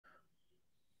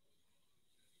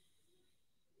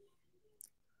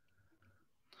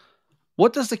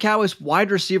What does the Cowboys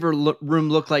wide receiver room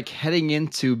look like heading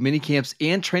into mini camps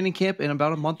and training camp in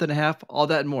about a month and a half? All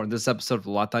that and more in this episode of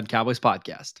the Locked On Cowboys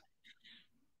podcast.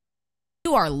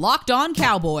 You are Locked On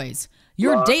Cowboys,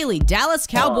 your daily Dallas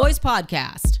Cowboys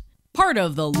podcast. Part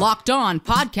of the Locked On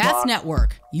Podcast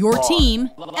Network, your team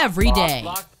every day.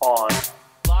 Locked On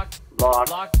Cowboys.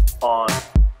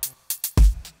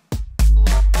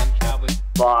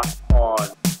 Locked On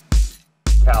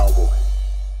Cowboys.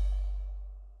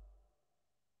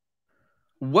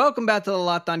 Welcome back to the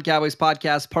Locked On Cowboys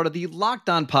podcast, part of the Locked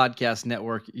On Podcast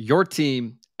Network, your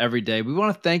team every day. We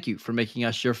want to thank you for making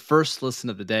us your first listen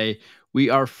of the day. We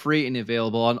are free and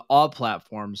available on all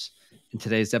platforms. And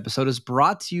today's episode is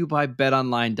brought to you by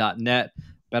betonline.net.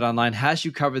 BetOnline has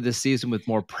you covered this season with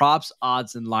more props,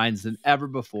 odds, and lines than ever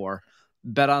before.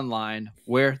 BetOnline,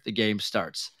 where the game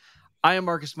starts. I am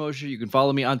Marcus Mosher. You can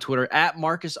follow me on Twitter at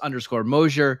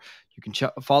Marcus_Mosher. You can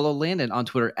follow Landon on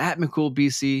Twitter at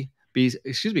McCoolBCB.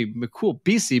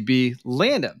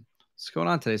 Landon, what's going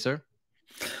on today, sir?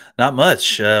 Not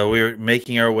much. We're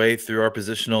making our way through our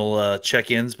positional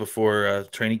check-ins before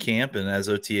training camp, and as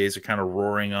OTAs are kind of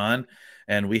roaring on,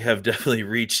 and we have definitely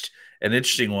reached an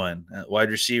interesting one. Wide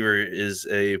receiver is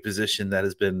a position that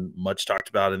has been much talked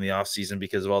about in the offseason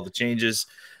because of all the changes.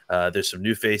 There's some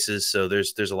new faces, so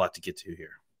there's a lot to get to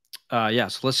here.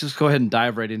 So let's just go ahead and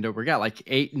dive right into it. We got like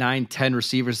 8, 9, 10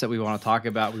 receivers that we want to talk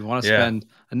about. We want to spend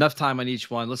enough time on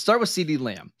each one. Let's start with CeeDee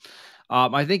Lamb.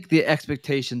 I think the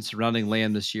expectations surrounding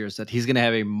Lamb this year is that he's going to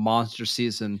have a monster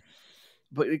season.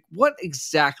 But what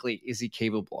exactly is he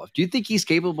capable of? Do you think he's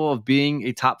capable of being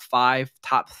a top 5,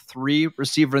 top 3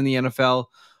 receiver in the NFL?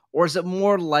 Or is it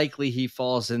more likely he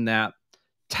falls in that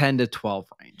 10 to 12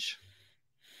 range?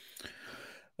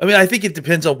 I mean, I think it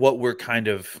depends on what we're kind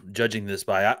of judging this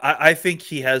by. I think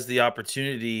he has the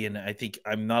opportunity, and I think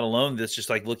I'm not alone in this,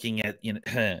 just like looking at,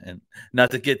 and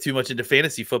not to get too much into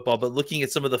fantasy football, but looking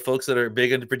at some of the folks that are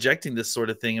big into projecting this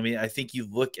sort of thing. I mean, I think you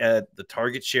look at the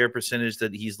target share percentage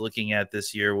that he's looking at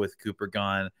this year with Cooper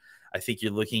gone. I think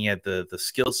you're looking at the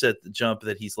skill set jump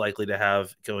that he's likely to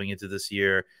have going into this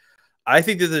year. I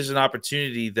think that there's an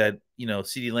opportunity that,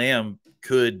 CeeDee Lamb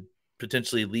could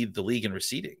potentially lead the league in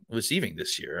receiving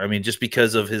this year. I mean, just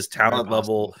because of his talent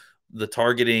level, the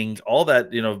targeting, all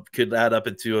that, could add up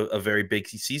into a very big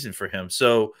season for him.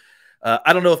 So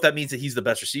I don't know if that means that he's the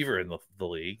best receiver in the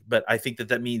league, but I think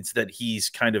that means that he's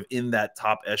kind of in that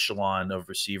top echelon of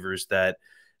receivers that,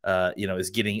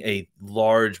 is getting a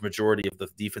large majority of the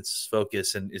defense's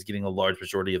focus and is getting a large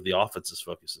majority of the offense's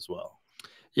focus as well.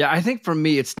 Yeah, I think for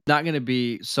me, it's not going to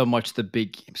be so much the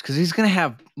big games because he's going to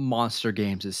have monster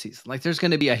games this season. Like there's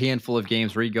going to be a handful of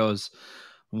games where he goes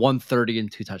 130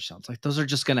 and 2 touchdowns. Like those are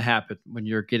just going to happen when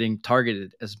you're getting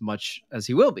targeted as much as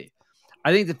he will be.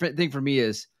 I think the thing for me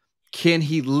is, can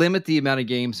he limit the amount of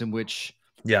games in which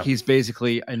he's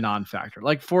basically a non-factor?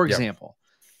 Like for example,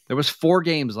 there was 4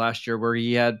 games last year where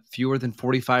he had fewer than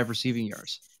 45 receiving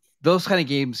yards. Those kind of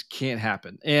games can't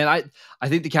happen. And I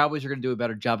think the Cowboys are going to do a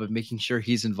better job of making sure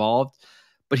he's involved.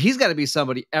 But he's got to be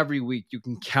somebody every week you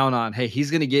can count on, hey, he's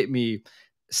going to get me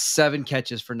 7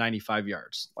 catches for 95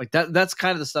 yards. Like that's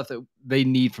kind of the stuff that they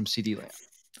need from CeeDee Lamb.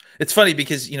 It's funny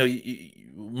because,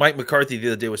 Mike McCarthy the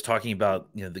other day was talking about,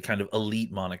 the kind of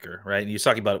elite moniker, right? And he was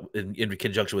talking about it in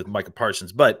conjunction with Micah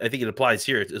Parsons, but I think it applies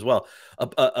here as well.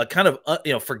 A kind of,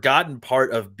 forgotten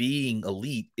part of being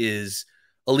elite is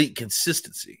elite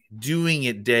consistency, doing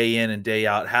it day in and day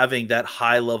out, having that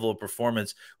high level of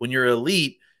performance. When you're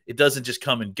elite, it doesn't just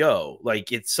come and go.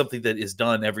 Like it's something that is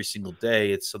done every single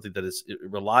day. It's something that is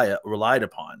relied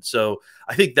upon. So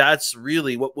I think that's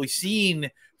really what we've seen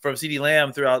from CeeDee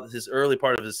Lamb throughout his early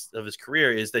part of his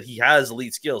career is that he has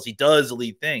elite skills. He does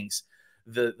elite things.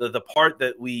 The part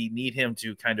that we need him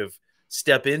to kind of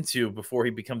step into before he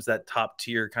becomes that top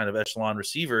tier kind of echelon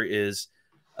receiver is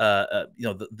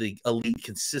the elite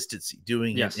consistency,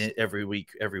 doing it every week.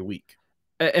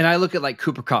 And I look at like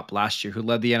Cooper Kupp last year, who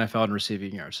led the NFL in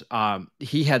receiving yards.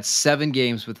 He had 7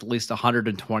 games with at least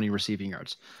 120 receiving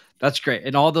yards. That's great.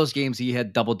 In all those games, he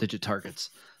had double-digit targets.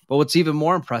 But what's even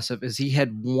more impressive is he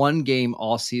had 1 game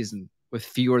all season with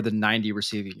fewer than 90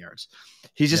 receiving yards.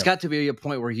 He's just got to be at a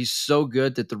point where he's so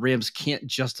good that the Rams can't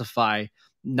justify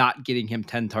not getting him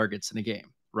 10 targets in a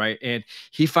game. Right. And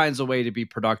he finds a way to be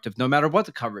productive no matter what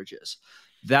the coverage is.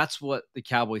 That's what the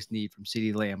Cowboys need from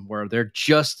CeeDee Lamb, where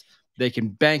they can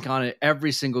bank on it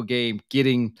every single game,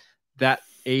 getting that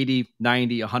 80,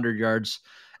 90, 100 yards,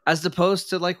 as opposed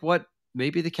to like what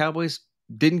maybe the Cowboys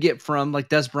didn't get from like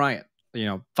Dez Bryant,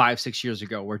 5-6 years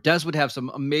ago, where Dez would have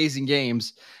some amazing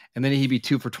games and then he'd be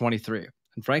 2 for 23.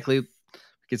 And frankly, we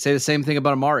could say the same thing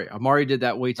about Amari. Amari did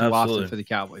that way too often for the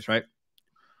Cowboys, right?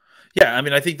 Yeah, I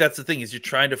mean, I think that's the thing is you're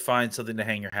trying to find something to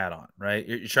hang your hat on, right?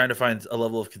 You're trying to find a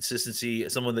level of consistency,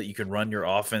 someone that you can run your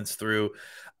offense through.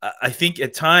 I think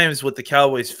at times what the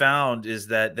Cowboys found is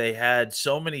that they had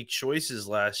so many choices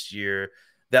last year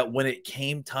that when it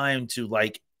came time to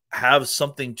like have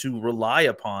something to rely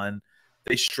upon,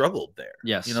 they struggled there.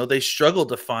 Yes. They struggled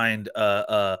to find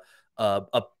an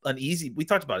easy. We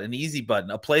talked about it, an easy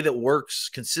button, a play that works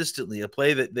consistently, a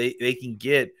play that they can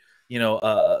get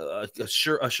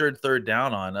assured third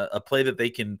down on, a play that they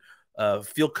can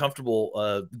feel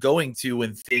comfortable going to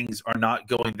when things are not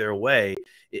going their way.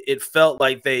 It felt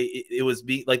like it was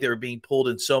like they were being pulled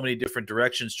in so many different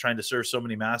directions, trying to serve so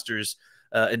many masters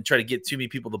and try to get too many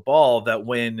people the ball that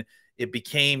when it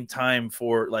became time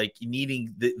for like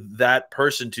needing that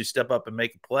person to step up and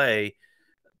make a play,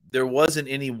 there wasn't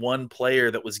any one player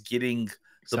that was getting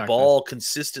the ball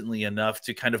consistently enough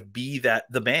to kind of be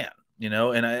the man.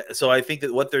 So I think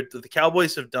that what the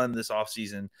Cowboys have done this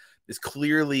offseason is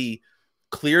clearly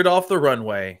cleared off the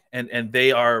runway, and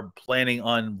they are planning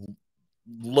on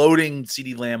loading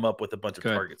CeeDee Lamb up with a bunch of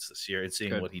targets this year and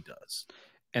seeing what he does.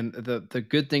 And the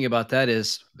good thing about that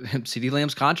is CeeDee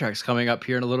Lamb's contract's coming up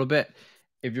here in a little bit.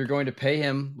 If you're going to pay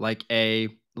him like a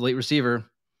late receiver,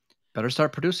 better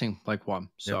start producing like one.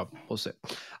 So We'll see.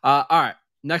 All right,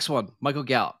 next one, Michael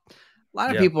Gallup. A lot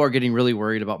of people are getting really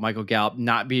worried about Michael Gallup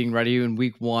not being ready in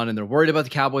week 1, and they're worried about the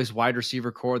Cowboys wide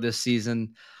receiver core this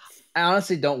season. I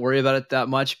honestly don't worry about it that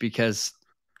much because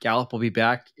Gallup will be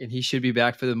back, and he should be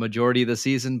back for the majority of the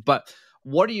season. But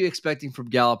what are you expecting from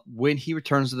Gallup when he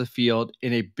returns to the field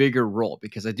in a bigger role?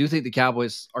 Because I do think the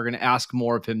Cowboys are going to ask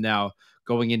more of him now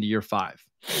going into year 5.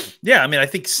 Yeah, I mean, I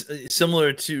think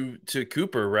similar to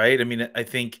Cooper, right? I mean, I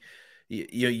think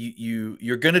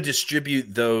you're going to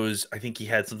distribute those. I think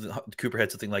Cooper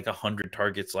had something like 100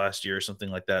 targets last year or something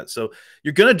like that. So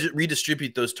you're going to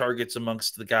redistribute those targets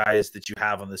amongst the guys that you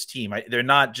have on this team. They're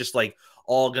not just like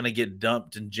all going to get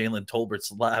dumped in Jalen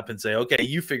Tolbert's lap and say, okay,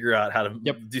 you figure out how to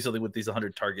do something with these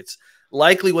 100 targets.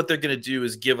 Likely what they're going to do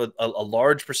is give a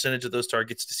large percentage of those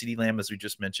targets to CeeDee Lamb, as we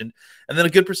just mentioned. And then a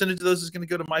good percentage of those is going to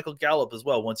go to Michael Gallup as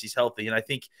well once he's healthy. And I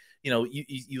think,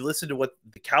 you listen to what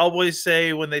the Cowboys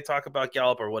say when they talk about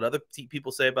Gallup or what other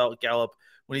people say about Gallup.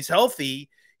 When he's healthy,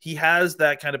 he has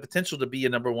that kind of potential to be a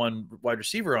number 1 wide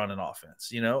receiver on an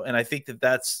offense, and I think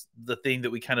that's the thing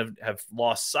that we kind of have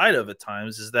lost sight of at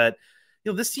times is that,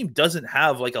 this team doesn't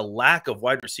have like a lack of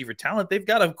wide receiver talent. They've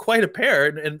got quite a pair.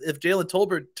 And if Jalen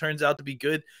Tolbert turns out to be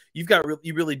good, you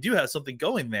really do have something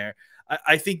going there.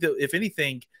 I think that if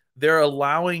anything, they're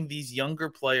allowing these younger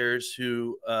players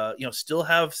who, still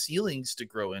have ceilings to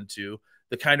grow into,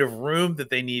 the kind of room that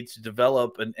they need to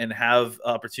develop and have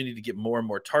opportunity to get more and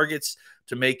more targets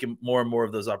to make more and more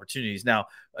of those opportunities. Now,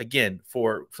 again,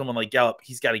 for someone like Gallup,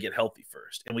 he's got to get healthy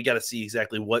first. And we got to see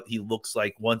exactly what he looks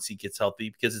like once he gets healthy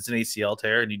because it's an ACL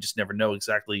tear and you just never know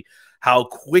exactly how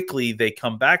quickly they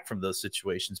come back from those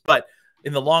situations. But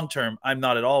in the long term, I'm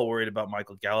not at all worried about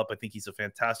Michael Gallup. I think he's a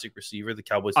fantastic receiver. The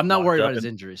Cowboys. I'm not worried about his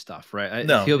injury stuff, right?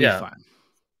 No, he'll be fine.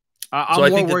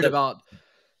 I'm more worried about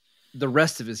the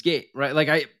rest of his game, right? Like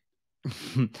I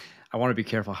want to be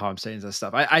careful how I'm saying this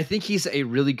stuff. I think he's a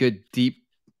really good deep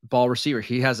ball receiver.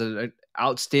 He has an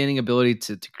outstanding ability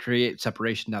to create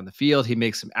separation down the field. He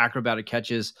makes some acrobatic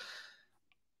catches.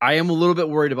 I am a little bit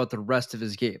worried about the rest of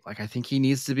his game. Like I think he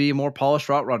needs to be a more polished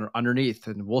route runner underneath,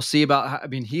 and we'll see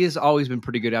about. He has always been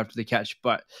pretty good after the catch,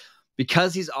 but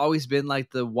because he's always been like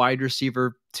the wide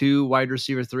receiver 2, wide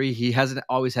receiver 3, he hasn't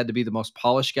always had to be the most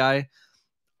polished guy.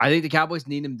 I think the Cowboys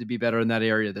need him to be better in that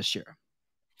area this year.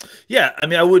 Yeah,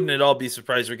 I wouldn't at all be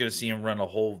surprised we're going to see him run a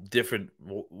whole different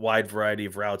wide variety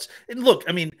of routes. And look,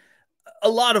 a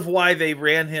lot of why they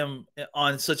ran him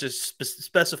on such a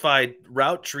specified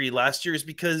route tree last year is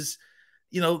because,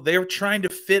 they're trying to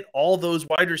fit all those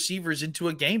wide receivers into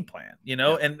a game plan,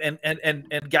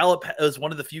 and Gallup was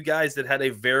one of the few guys that had a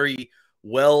very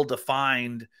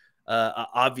well-defined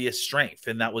obvious strength,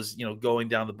 and that was going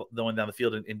down the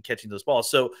field and catching those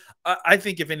balls. So I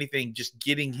think if anything, just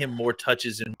getting him more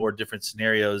touches in more different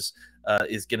scenarios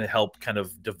is going to help kind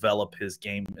of develop his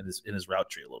game in his route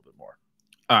tree a little bit more.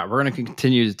 All right, we're going to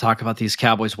continue to talk about these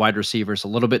Cowboys wide receivers a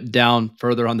little bit down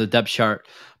further on the depth chart.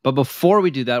 But before we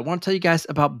do that, I want to tell you guys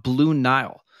about Blue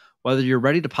Nile. Whether you're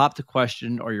ready to pop the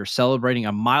question or you're celebrating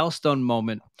a milestone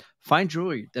moment, find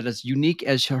jewelry that is unique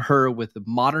as her with the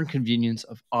modern convenience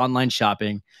of online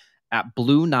shopping at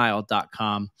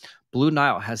BlueNile.com. Blue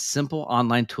Nile has simple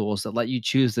online tools that let you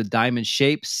choose the diamond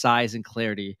shape, size, and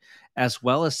clarity, as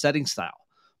well as setting style.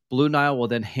 Blue Nile will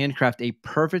then handcraft a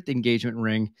perfect engagement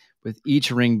ring, with each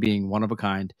ring being one of a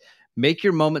kind. Make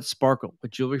your moment sparkle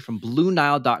with jewelry from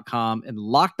BlueNile.com, and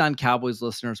Locked On Cowboys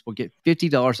listeners will get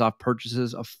 $50 off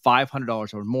purchases of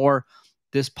 $500 or more.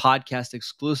 This podcast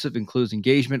exclusive includes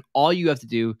engagement. All you have to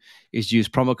do is use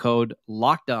promo code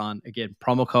Locked On. Again,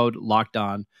 promo code Locked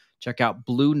On. Check out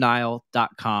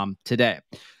BlueNile.com today.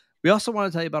 We also want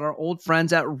to tell you about our old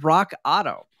friends at Rock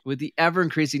Auto. With the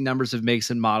ever-increasing numbers of makes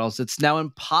and models, it's now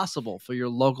impossible for your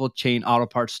local chain auto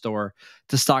parts store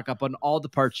to stock up on all the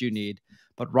parts you need.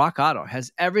 But Rock Auto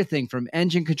has everything from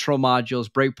engine control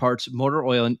modules, brake parts, motor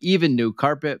oil, and even new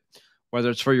carpet. Whether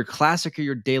it's for your classic or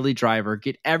your daily driver,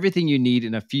 get everything you need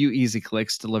in a few easy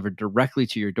clicks delivered directly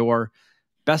to your door.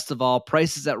 Best of all,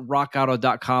 prices at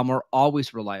rockauto.com are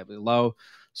always reliably low.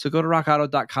 So go to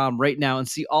rockauto.com right now and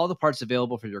see all the parts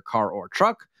available for your car or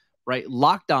truck. Right,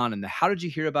 Locked On in the How Did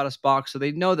You Hear About Us box, so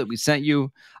they know that we sent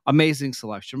you. Amazing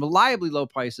selection, reliably low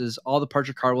prices, all the parts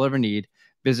your car will ever need.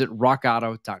 Visit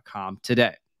rockauto.com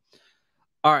today.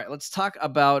 All right, let's talk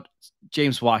about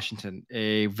James Washington,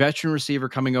 a veteran receiver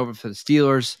coming over for the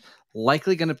Steelers,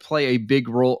 likely going to play a big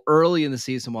role early in the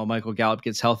season while Michael Gallup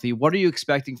gets healthy. What are you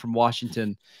expecting from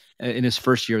Washington in his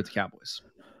first year with the Cowboys?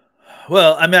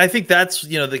 Well, I mean, I think that's,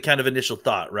 the kind of initial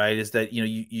thought, right? Is that,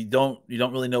 you don't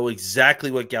really know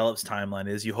exactly what Gallup's timeline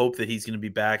is. You hope that he's going to be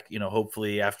back,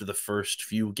 hopefully after the first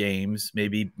few games,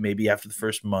 maybe after the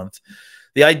first month.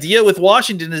 The idea with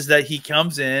Washington is that he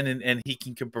comes in and he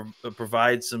can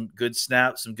provide some good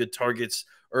snaps, some good targets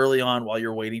early on while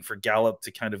you're waiting for Gallup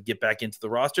to kind of get back into the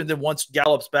roster. And then once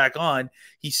Gallup's back on,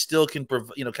 he still can,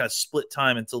 kind of split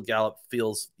time until Gallup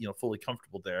feels, fully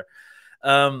comfortable there.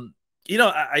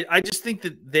 I just think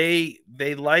that they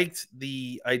liked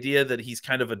the idea that he's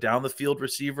kind of a down the field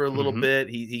receiver a little bit.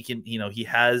 He can, he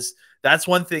has, that's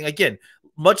one thing. Again,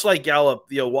 much like Gallup,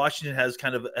 Washington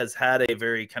has had a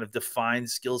very kind of defined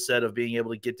skill set of being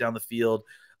able to get down the field,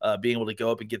 being able to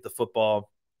go up and get the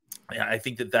football. I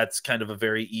think that that's kind of a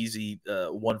very easy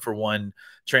one-for-one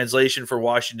translation for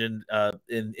Washington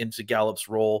into Gallup's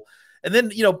role. And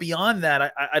then, beyond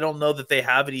that, I don't know that they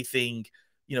have anything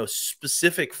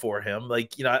specific for him.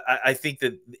 Like, I think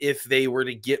that if they were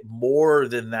to get more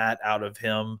than that out of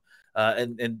him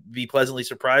and be pleasantly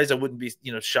surprised, I wouldn't be,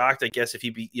 shocked, I guess, if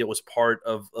he was part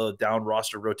of a down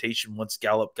roster rotation once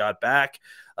Gallup got back.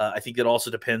 I think it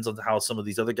also depends on how some of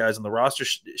these other guys on the roster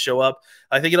show up.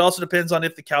 I think it also depends on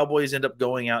if the Cowboys end up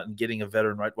going out and getting a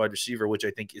veteran wide receiver, which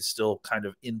I think is still kind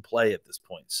of in play at this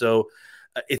point. So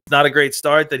it's not a great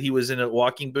start that he was in a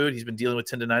walking boot. He's been dealing with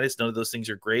tendonitis. None of those things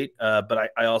are great. But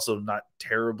I also not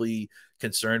terribly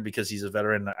concerned because he's a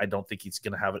veteran. I don't think he's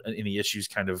going to have any issues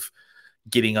kind of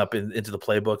getting up into the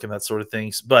playbook and that sort of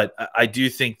things. But I do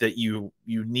think that you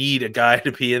need a guy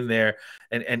to be in there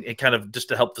and kind of just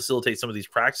to help facilitate some of these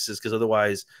practices, because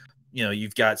otherwise,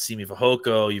 you've got Simi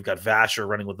Fehoko, you've got Vasher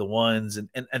running with the ones,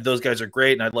 and those guys are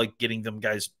great. And I'd like getting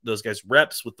those guys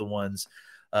reps with the ones.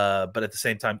 But at the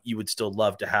same time, you would still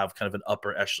love to have kind of an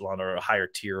upper echelon or a higher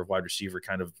tier of wide receiver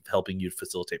kind of helping you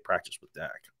facilitate practice with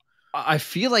Dak. I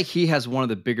feel like he has one of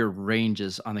the bigger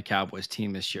ranges on the Cowboys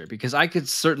team this year, because I could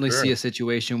certainly see a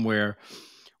situation where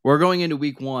we're going into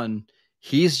week one.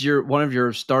 He's one of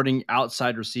your starting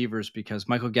outside receivers because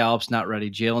Michael Gallup's not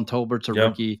ready. Jalen Tolbert's a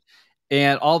rookie.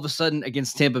 And all of a sudden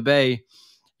against Tampa Bay,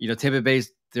 Tampa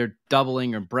Bay's they're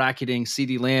doubling or bracketing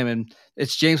CeeDee Lamb, and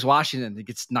it's James Washington that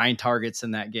gets 9 targets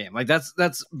in that game. Like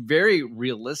that's very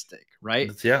realistic, right?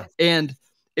 Yeah. And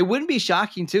it wouldn't be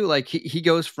shocking too. Like he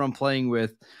goes from playing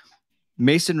with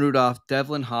Mason Rudolph,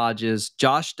 Devlin Hodges,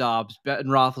 Josh Dobbs, Ben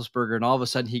Roethlisberger, and all of a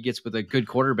sudden he gets with a good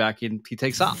quarterback and he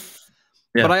takes off.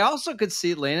 Yeah. But I also could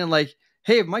see it landing like,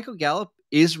 hey, if Michael Gallup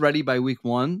is ready by week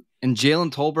 1 and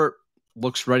Jalen Tolbert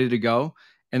looks ready to go,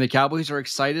 and the Cowboys are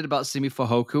excited about Simi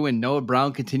Fehoko, and Noah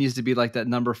Brown continues to be like that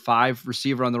number 5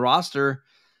 receiver on the roster,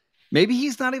 maybe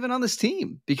he's not even on this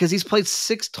team because he's played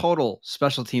 6 total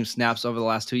special team snaps over the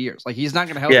last 2 years. Like he's not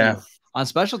going to help you on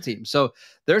special teams. So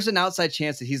there's an outside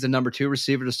chance that he's the number 2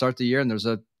 receiver to start the year, and there's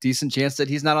a decent chance that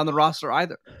he's not on the roster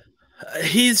either.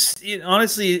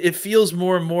 Honestly, it feels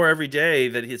more and more every day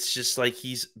that it's just like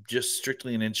he's just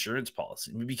strictly an insurance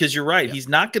policy, because you're right. Yeah. He's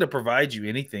not going to provide you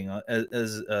anything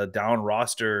as a down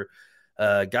roster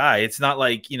guy. It's not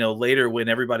like, later when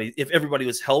if everybody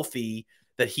was healthy,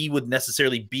 that he would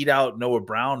necessarily beat out Noah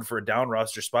Brown for a down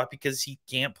roster spot because he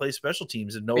can't play special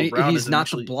teams. And Noah Brown he's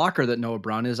not the blocker that Noah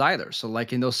Brown is either. So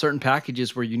like in those certain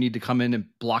packages where you need to come in and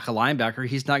block a linebacker,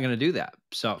 he's not going to do that.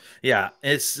 So yeah,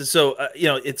 it's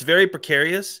very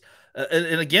precarious.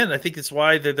 And again, I think it's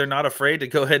why they're not afraid to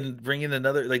go ahead and bring in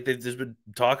another. Like there's been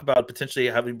talk about potentially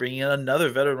bringing in another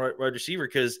veteran wide receiver,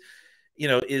 because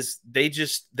is they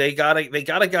got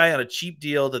a guy on a cheap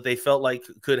deal that they felt like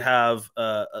could have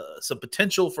some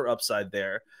potential for upside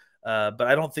there. But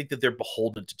I don't think that they're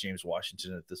beholden to James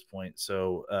Washington at this point.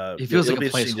 So he feels like a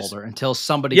placeholder until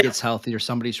somebody gets healthy or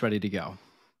somebody's ready to go.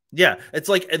 Yeah, it's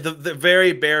like the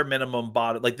very bare minimum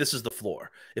bottom. Like, this is the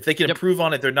floor. If they can improve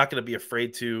on it, they're not going to be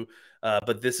afraid to.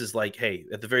 But this is like, hey,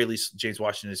 at the very least, James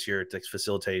Washington is here to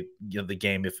facilitate the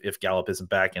game if Gallup isn't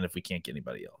back and if we can't get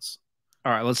anybody else.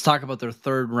 All right, let's talk about their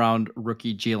third-round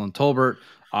rookie, Jalen Tolbert,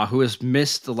 who has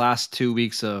missed the last 2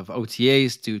 weeks of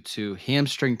OTAs due to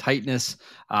hamstring tightness.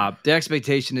 The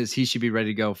expectation is he should be ready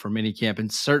to go for minicamp and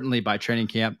certainly by training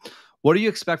camp. What do you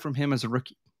expect from him as a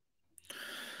rookie?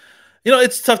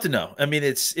 It's tough to know. I mean,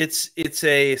 it's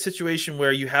a situation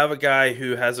where you have a guy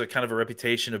who has a kind of a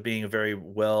reputation of being a very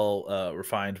well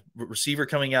refined receiver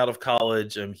coming out of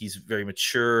college. He's very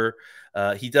mature.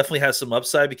 He definitely has some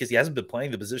upside because he hasn't been playing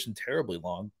the position terribly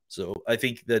long. So I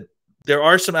think that there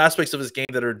are some aspects of his game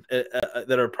that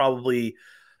are probably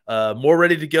more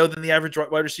ready to go than the average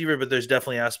wide receiver, but there's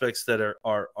definitely aspects that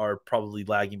are probably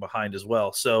lagging behind as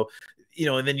well. So,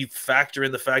 and then you factor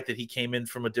in the fact that he came in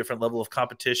from a different level of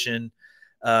competition.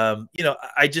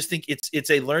 I just think it's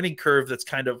a learning curve that's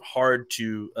kind of hard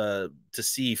to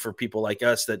see for people like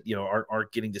us that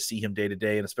aren't getting to see him day to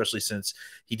day, and especially since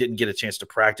he didn't get a chance to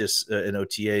practice in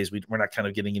OTAs, we're not kind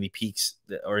of getting any peeks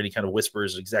or any kind of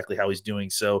whispers of exactly how he's doing.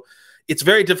 So it's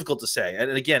very difficult to say.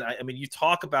 And again, I mean, you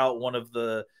talk about one of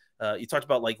the. You talked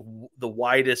about like the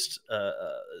widest,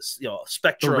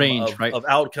 spectrum range, of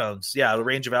outcomes. Yeah, the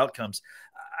range of outcomes.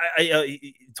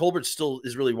 Tolbert still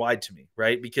is really wide to me,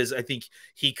 right? Because I think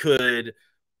he could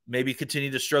maybe continue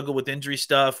to struggle with injury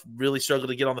stuff, really struggle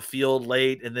to get on the field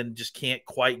late, and then just can't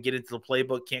quite get into the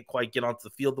playbook, can't quite get onto the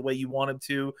field the way you want him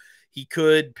to. He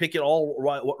could pick it all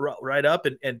right up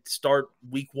and start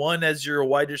week 1 as your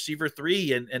wide receiver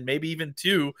 3 and maybe even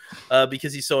 2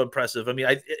 because he's so impressive. I mean,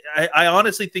 I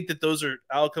honestly think that those are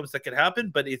outcomes that could happen,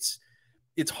 but it's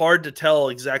hard to tell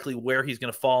exactly where he's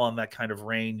going to fall on that kind of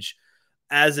range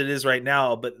as it is right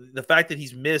now. But the fact that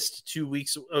he's missed 2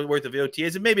 weeks worth of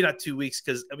OTAs, and maybe not 2 weeks,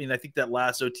 because I mean, I think that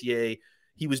last OTA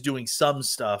he was doing some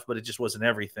stuff, but it just wasn't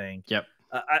everything. Yep.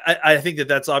 I think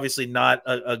that's obviously not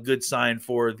a good sign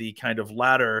for the kind of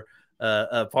latter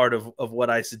part of what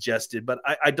I suggested. But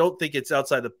I don't think it's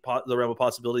outside the realm of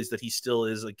possibilities that he still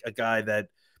is a guy that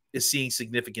is seeing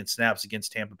significant snaps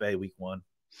against Tampa Bay week 1.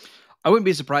 I wouldn't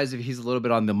be surprised if he's a little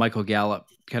bit on the Michael Gallup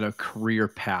kind of career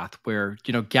path where,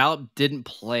 Gallup didn't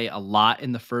play a lot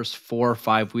in the first 4 or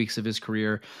 5 weeks of his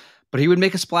career, but he would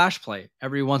make a splash play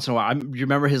every once in a while. You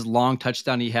remember his long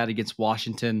touchdown he had against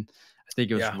Washington? I think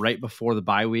it was right before the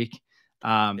bye week.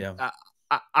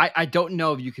 I don't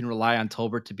know if you can rely on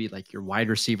Tolbert to be like your wide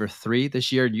receiver 3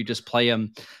 this year and you just play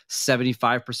him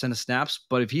 75% of snaps.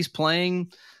 But if he's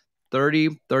playing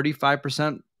 30,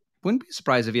 35%, wouldn't be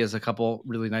surprised if he has a couple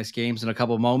really nice games and a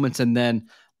couple moments. And then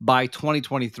by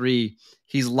 2023,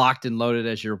 he's locked and loaded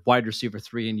as your wide receiver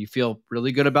 3, and you feel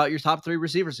really good about your top 3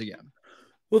 receivers again.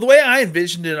 Well, the way I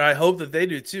envisioned it, and I hope that they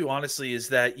do too, honestly, is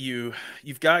that you've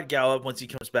got Gallup once he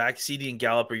comes back. CeeDee and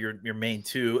Gallup are your main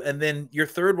 2, and then your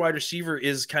third wide receiver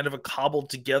is kind of a cobbled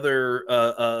together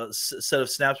set of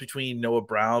snaps between Noah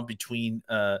Brown, between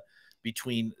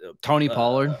Tony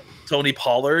Pollard,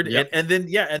 yep. and then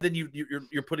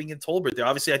you're putting in Tolbert there.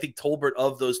 Obviously, I think Tolbert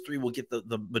of those 3 will get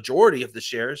the majority of the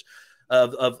shares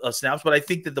of snaps, but I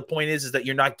think that the point is that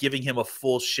you're not giving him a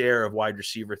full share of wide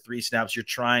receiver 3 snaps. You're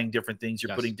trying different things.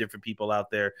 You're putting different people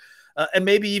out there, and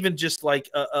maybe even just like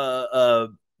now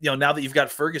that you've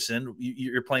got Ferguson,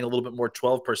 you're playing a little bit more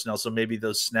 12 personnel. So maybe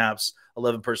those snaps,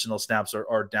 11 personnel snaps,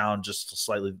 are down just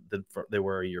slightly than they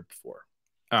were a year before.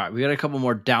 All right, we got a couple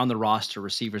more down the roster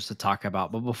receivers to talk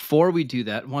about. But before we do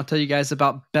that, I want to tell you guys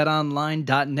about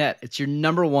betonline.net. It's your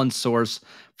number 1 source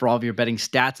for all of your betting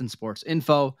stats and sports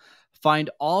info.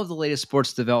 Find all of the latest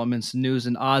sports developments, news,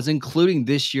 and odds, including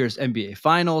this year's NBA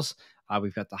Finals.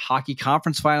 We've got the hockey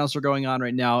conference finals are going on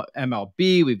right now,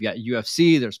 MLB, we've got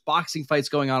UFC, there's boxing fights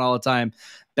going on all the time.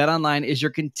 BetOnline is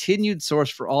your continued source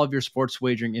for all of your sports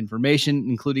wagering information,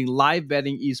 including live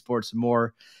betting, esports, and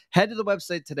more. Head to the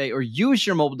website today or use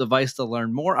your mobile device to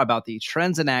learn more about the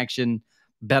trends in action.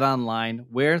 BetOnline,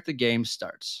 where the game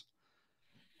starts.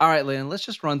 All right, Landon, let's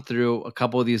just run through a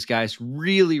couple of these guys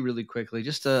really, really quickly.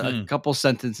 Just a couple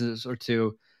sentences or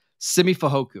two. Simi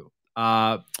Fehoko,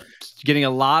 getting a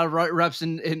lot of reps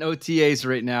in OTAs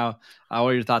right now. What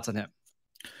are your thoughts on him?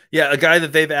 Yeah, a guy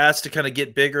that they've asked to kind of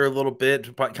get bigger a little bit,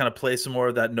 to kind of play some more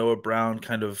of that Noah Brown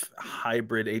kind of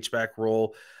hybrid H-back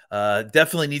role.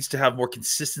 Definitely needs to have more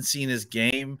consistency in his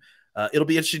game. It'll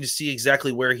be interesting to see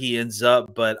exactly where he ends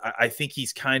up, but I think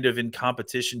he's kind of in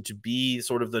competition to be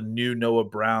sort of the new Noah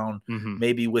Brown,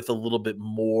 maybe with a little bit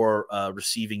more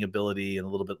receiving ability and a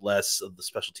little bit less of the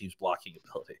special teams blocking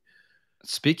ability.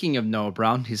 Speaking of Noah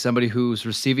Brown, he's somebody whose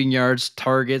receiving yards,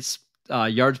 targets,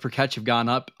 yards per catch have gone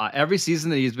up every season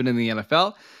that he's been in the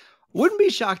NFL. Wouldn't be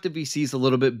shocked if he sees a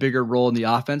little bit bigger role in the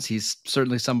offense. He's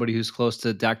certainly somebody who's close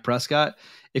to Dak Prescott.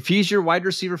 If he's your wide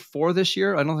receiver 4 this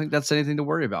year, I don't think that's anything to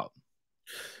worry about.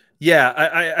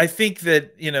 Yeah, I think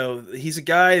that, he's a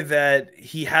guy that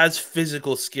he has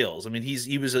physical skills. I mean, he's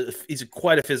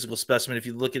quite a physical specimen. If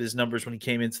you look at his numbers when he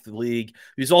came into the league,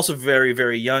 he was also very,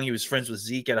 very young. He was friends with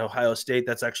Zeke at Ohio State.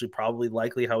 That's actually probably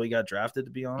likely how he got drafted,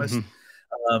 to be honest.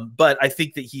 But I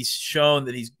think that he's shown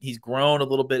that he's grown a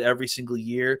little bit every single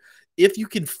year. If you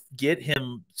can get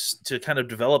him to kind of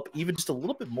develop even just a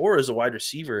little bit more as a wide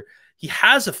receiver, he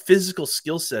has a physical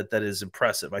skill set that is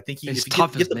impressive. I think he's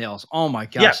tough as nails. Oh my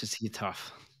gosh, is he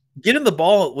tough? Get him the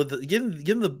ball get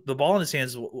him the ball in his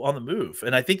hands on the move,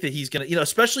 and I think that he's gonna,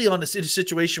 especially in a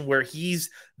situation where he's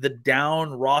the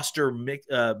down roster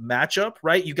matchup,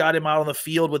 right? You got him out on the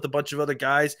field with a bunch of other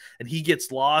guys, and he gets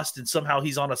lost, and somehow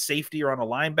he's on a safety or on a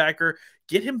linebacker.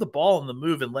 Get him the ball in the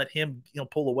move and let him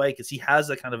pull away, because he has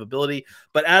that kind of ability.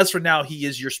 But as for now, he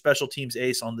is your special teams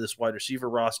ace on this wide receiver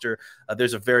roster.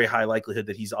 There's a very high likelihood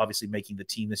that he's obviously making the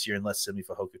team this year, unless Simi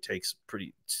Fehoko takes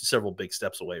several big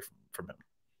steps away from him.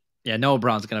 Yeah, Noah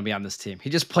Brown's going to be on this team.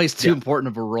 He just plays too important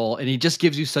of a role, and he just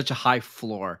gives you such a high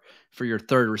floor for your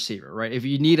third receiver, right? If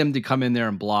you need him to come in there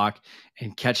and block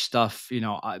and catch stuff,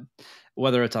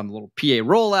 whether it's on the little PA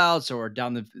rollouts or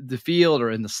down the field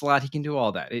or in the slot, he can do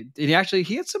all that. He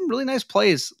had some really nice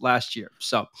plays last year.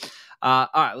 So, all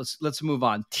right, let's move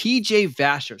on. TJ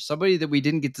Vasher, somebody that we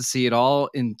didn't get to see at all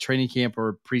in training camp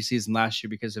or preseason last year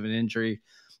because of an injury.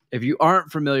 If you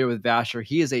aren't familiar with Vasher,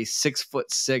 he is a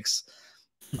 6'6",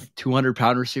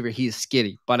 200-pound receiver. He is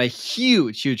skinny, but a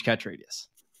huge catch radius.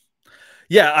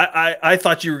 Yeah, I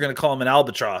thought you were going to call him an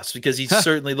albatross, because he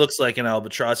certainly looks like an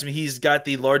albatross. I mean, he's got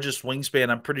the largest wingspan,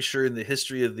 I'm pretty sure, in the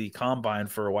history of the combine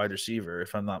for a wide receiver,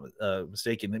 if I'm not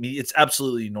mistaken. I mean, it's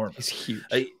absolutely enormous. He's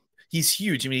huge. He's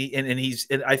huge. I mean,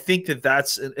 and I think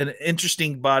that's an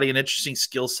interesting body, an interesting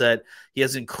skill set. He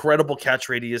has incredible catch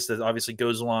radius that obviously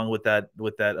goes along with that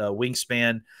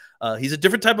wingspan. He's a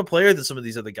different type of player than some of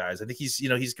these other guys. I think he's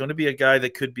going to be a guy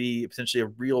that could be potentially a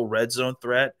real red zone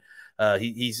threat.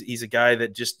 He's a guy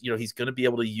that just, he's going to be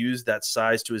able to use that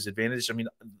size to his advantage. I mean,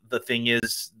 the thing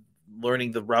is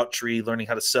learning the route tree, learning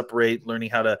how to separate, learning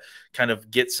how to kind of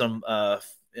get some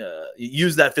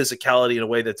use that physicality in a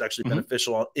way that's actually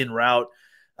beneficial in route.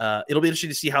 It'll be interesting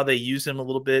to see how they use him a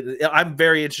little bit. I'm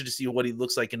very interested to see what he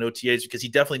looks like in OTAs, because he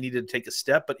definitely needed to take a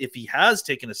step. But if he has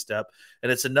taken a step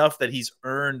and it's enough that he's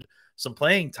earned some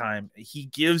playing time, he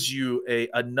gives you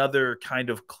another kind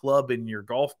of club in your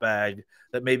golf bag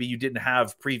that maybe you didn't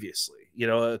have previously.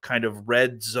 A kind of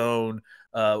red zone,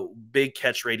 big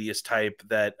catch radius type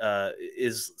that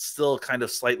is still kind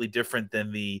of slightly different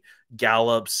than the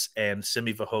Gallups and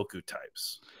Simi Fehoko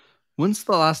types. When's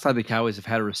the last time the Cowboys have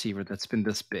had a receiver that's been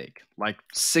this big, like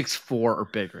 6'4" or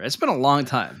bigger? It's been a long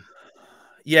time.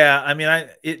 Yeah, I mean,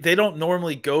 they don't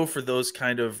normally go for those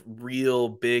kind of real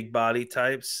big body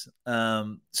types.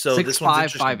 So 6'5", this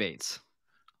one's 5'8".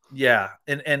 Yeah,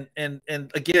 and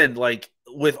again, like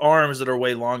with arms that are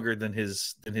way longer than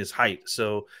his height.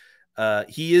 So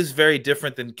he is very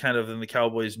different than the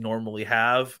Cowboys normally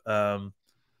have. I'm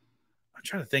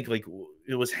trying to think, like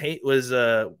it was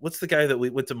what's the guy that we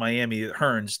went to Miami?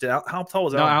 Hearns. How tall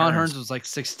was Alan Hearns was like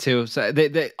 6'2". So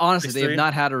they honestly 6'3"? They have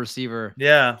not had a receiver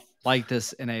like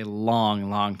this in a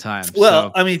long time.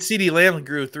 Well, I mean, CeeDee Lamb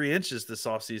grew 3 inches this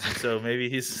offseason, so maybe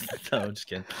he's no, I'm just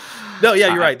kidding. No, yeah,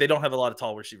 you're right. They don't have a lot of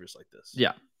tall receivers like this.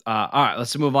 Yeah. All right,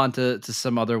 let's move on to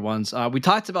some other ones. We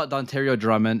talked about Dontario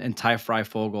Drummond and Ty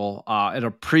Freifogel in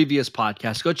a previous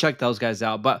podcast. Go check those guys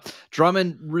out. But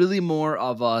Drummond, really more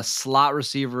of a slot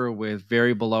receiver with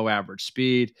very below average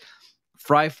speed.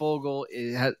 Freifogel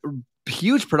had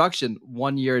huge production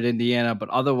 1 year at Indiana, but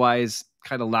otherwise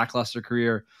kind of lackluster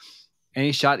career.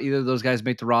 Any shot either of those guys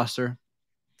make the roster?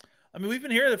 I mean, we've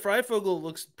been hearing that Freifogel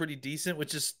looks pretty decent,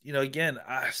 which is, again,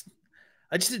 I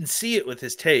just didn't see it with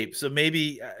his tape, so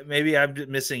maybe I'm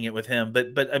missing it with him.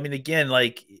 But I mean, again,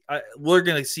 like we're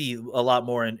going to see a lot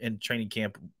more in training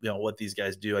camp. What these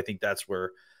guys do. I think that's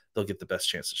where they'll get the best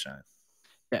chance to shine.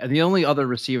 Yeah, and the only other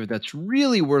receiver that's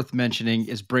really worth mentioning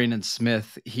is Brandon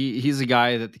Smith. He's a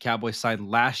guy that the Cowboys signed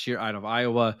last year out of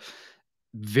Iowa.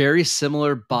 Very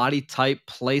similar body type,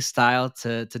 play style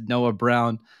to Noah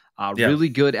Brown. Really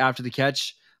good after the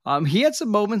catch. He had some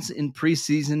moments in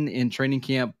preseason in training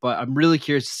camp, but I'm really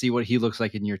curious to see what he looks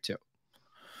like in year 2.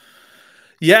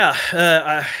 Yeah,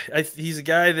 he's a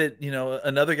guy that,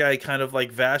 another guy kind of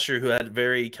like Vasher who had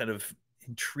very kind of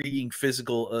intriguing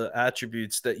physical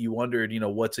attributes that you wondered,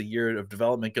 what's a year of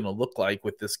development going to look like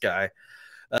with this guy.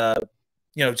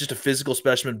 Just a physical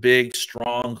specimen, big,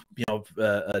 strong,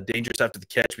 dangerous after the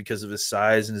catch because of his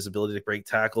size and his ability to break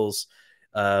tackles.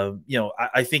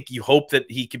 I think you hope that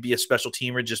he could be a special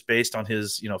teamer just based on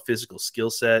his, physical skill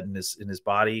set and his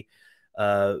body.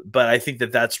 But I think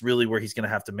that that's really where he's going to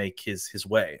have to make his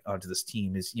way onto this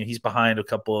team. Is he's behind a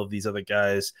couple of these other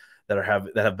guys that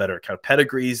have better kind of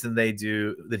pedigrees than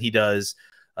he does.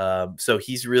 So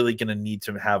he's really going to need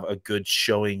to have a good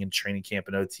showing in training camp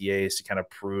and OTAs to kind of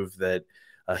prove that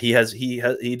he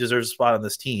deserves a spot on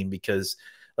this team, because,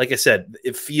 like I said,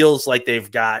 it feels like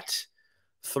they've got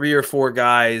 3 or 4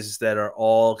 guys that are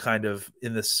all kind of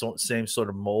in the same sort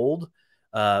of mold.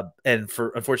 And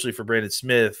unfortunately for Brandon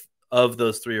Smith, of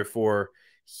those 3 or 4,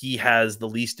 he has the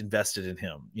least invested in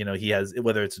him. He has,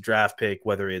 whether it's a draft pick,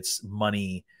 whether it's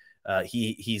money,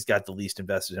 he's got the least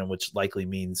invested in him, which likely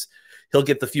means he'll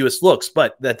get the fewest looks.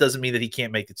 But that doesn't mean that he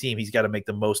can't make the team. He's got to make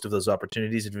the most of those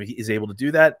opportunities. If he is able to do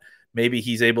that, maybe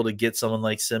he's able to get someone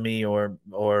like Simi or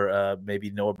maybe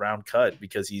Noah Brown cut,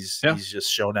 because he's just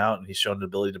shown out and he's shown an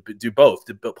ability to do both,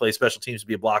 to play special teams, to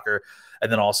be a blocker, and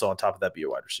then also on top of that be a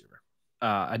wide receiver.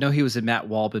 I know he was a Matt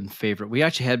Walbin favorite. We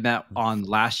actually had Matt on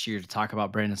last year to talk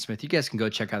about Brandon Smith. You guys can go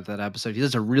check out that episode. He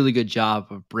does a really good job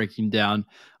of breaking down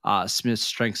Smith's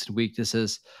strengths and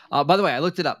weaknesses. By the way, I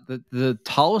looked it up. The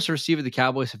tallest receiver the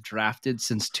Cowboys have drafted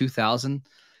since 2000,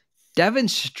 Devin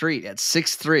Street at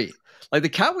 6'3". Like, the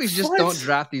Cowboys just don't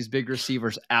draft these big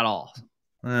receivers at all.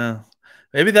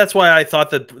 Maybe that's why I thought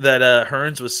that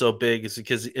Hearns was so big, is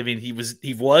because, I mean, he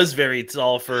was very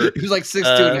tall for he was like 6'2"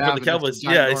 and a half for the Cowboys.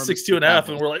 Yeah, he's 6'2" and a half,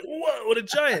 and we're like, whoa, what a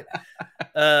giant.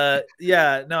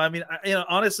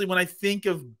 Honestly, when I think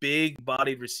of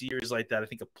big-bodied receivers like that, I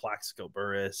think of Plaxico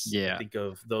Burress. Yeah, I think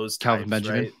of those Calvin types,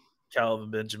 Benjamin. right?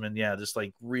 Calvin Benjamin, yeah, just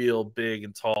like real big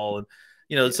and tall,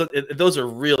 and so those are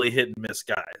really hit and miss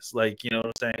guys. Like, you know what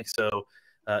I'm saying? So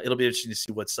it'll be interesting to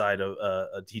see what side of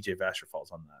TJ Vasher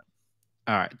falls on that.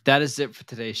 All right, that is it for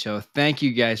today's show. Thank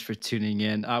you guys for tuning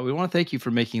in. We want to thank you for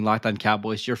making Locked On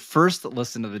Cowboys your first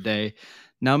listen of the day.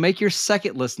 Now make your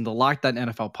second listen to Locked On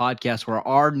NFL podcast, where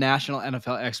our national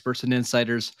NFL experts and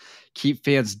insiders keep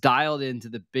fans dialed into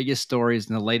the biggest stories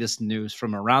and the latest news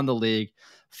from around the league.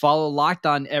 Follow Locked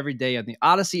On every day on the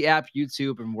Odyssey app,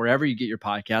 YouTube, and wherever you get your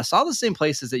podcasts. All the same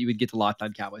places that you would get the Locked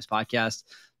On Cowboys podcast.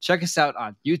 Check us out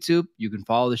on YouTube. You can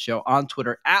follow the show on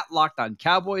Twitter at Locked On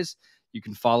Cowboys. You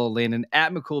can follow Landon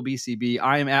at McCoolBCB.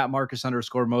 I am at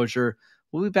Marcus_Mosher.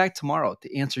 We'll be back tomorrow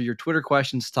to answer your Twitter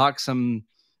questions, talk some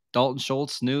Dalton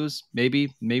Schultz news, maybe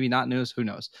not news. Who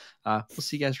knows? We'll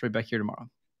see you guys right back here tomorrow.